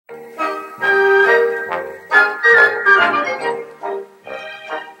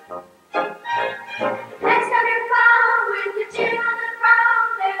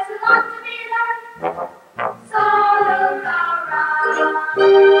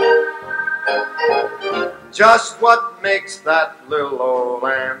just what makes that little old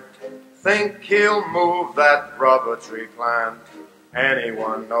ant think he'll move that rubber tree plant?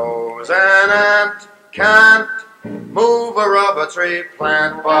 Anyone knows an ant can't move a rubber tree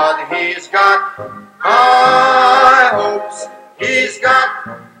plant, but he's got high hopes, he's got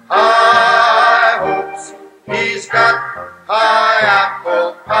high hopes, he's got high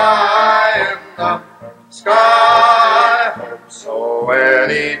apple pie in the sky hopes. So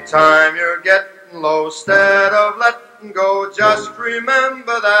anytime you're getting low, instead of letting go, just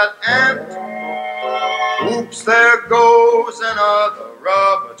remember that ant. Oops, there goes another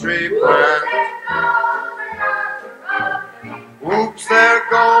rubber tree plant. Oops, there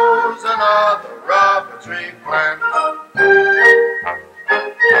goes another rubber tree plant.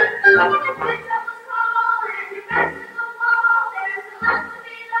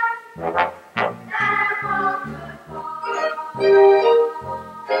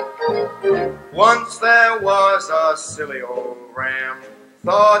 Once there was a silly old ram,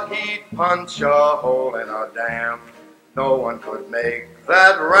 thought he'd punch a hole in a dam. No one could make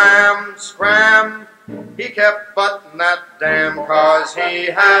that ram scram. He kept butting that dam 'cause he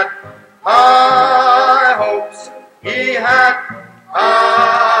had high hopes. He had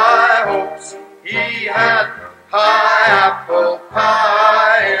high hopes. He had high apple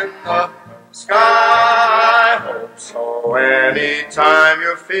pie in the sky hopes. So anytime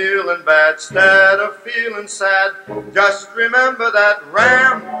you're feeling bad, instead of feeling sad, just remember that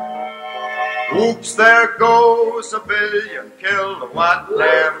ram. Oops, there goes a billion kilowatt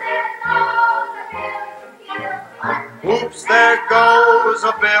dam. Oops, there goes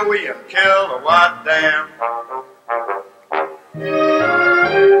a billion kilowatt dam.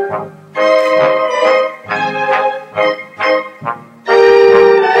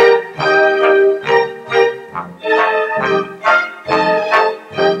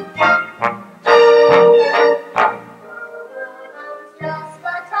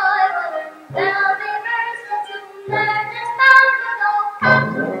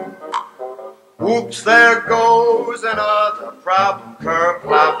 Oops, there goes another problem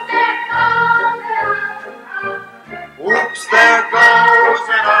kerplop. Oops, there goes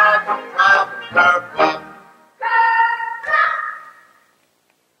another problem kerplop.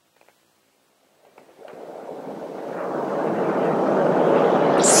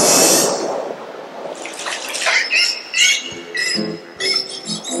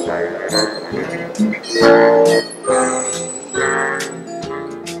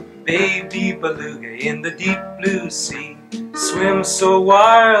 Baby beluga in the deep blue sea, swim so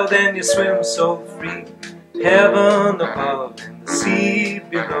wild and you swim so free. Heaven above and the sea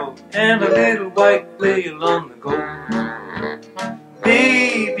below, and a little white whale on the go.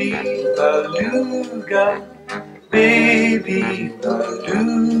 Baby beluga, baby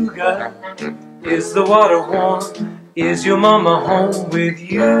beluga, is the water warm? Is your mama home with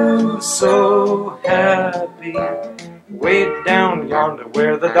you so happy? Way down yonder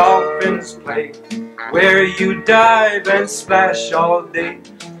where the dolphins play, where you dive and splash all day.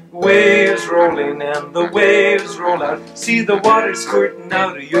 Waves rolling and the waves roll out, see the water squirting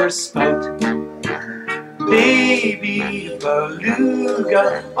out of your spout. Baby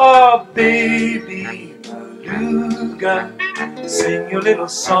beluga, oh baby beluga, sing your little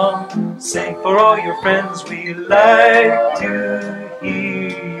song, sing for all your friends, we like to hear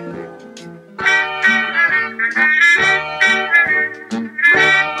you.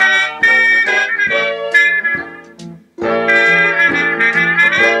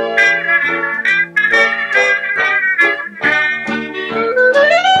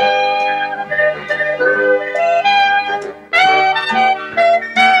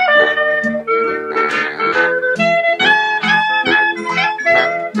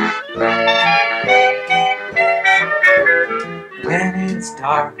 When it's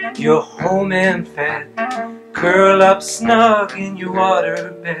dark, you're home and fed, curl up snug in your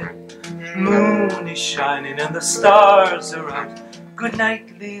water bed. Moon is shining and the stars are out. Good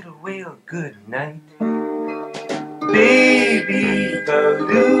night, little whale, good night. Baby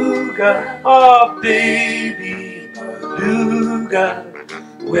beluga, oh baby beluga,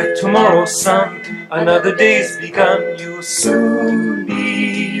 with tomorrow's sun, another day's begun. You'll soon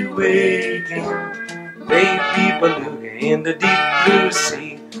be waking. Baby beluga in the deep blue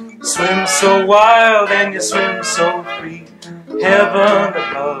sea, swim so wild and you swim so free. Heaven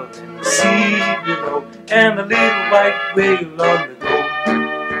above and the sea below, and a little white whale on the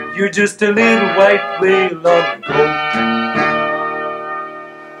go. You're just a little white whale on the go.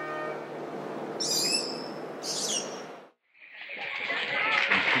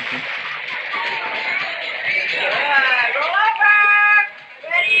 Roll over!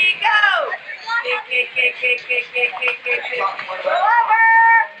 Ready, go! Kick, kick, kick, kick.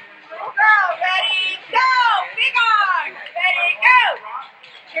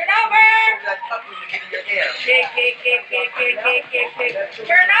 Kick.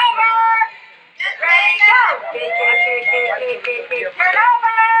 Turn over. Ready, go. Kick. Turn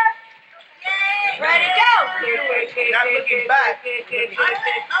over. Ready, go. Not looking back. Go get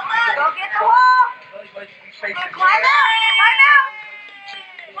the wall. Climb out.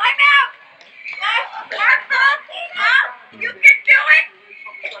 Climb out. Martha, you can do it.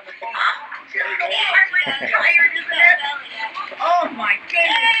 Tired, isn't it? Oh my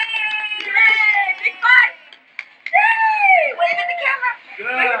goodness. Yay, big butt. Yay, wave at the camera.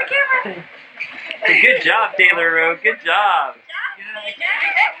 Wave at the camera. Good job, Taylor Rowe. Good job.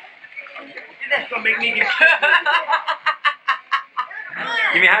 That's gonna make me get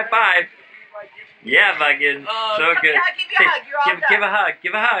Give me a high five. Yeah, Buggin. So good. Give you a hug. You're all done. Give a hug.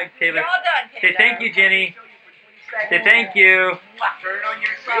 Give a hug, Taylor. You're all done, Say Taylor. thank you, Jenny. Say thank you. turn on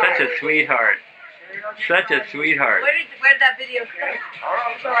your side. Such a sweetheart. Such a sweetheart. Where did that video start?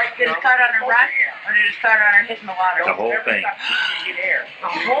 Did it start on her run, or did it start on her hitting the water? The whole thing. The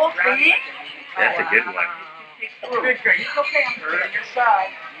whole thing? That's a good one. It's okay. Turn on your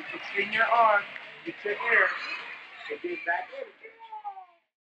side. You can spin your arm. Get your air. So get back in.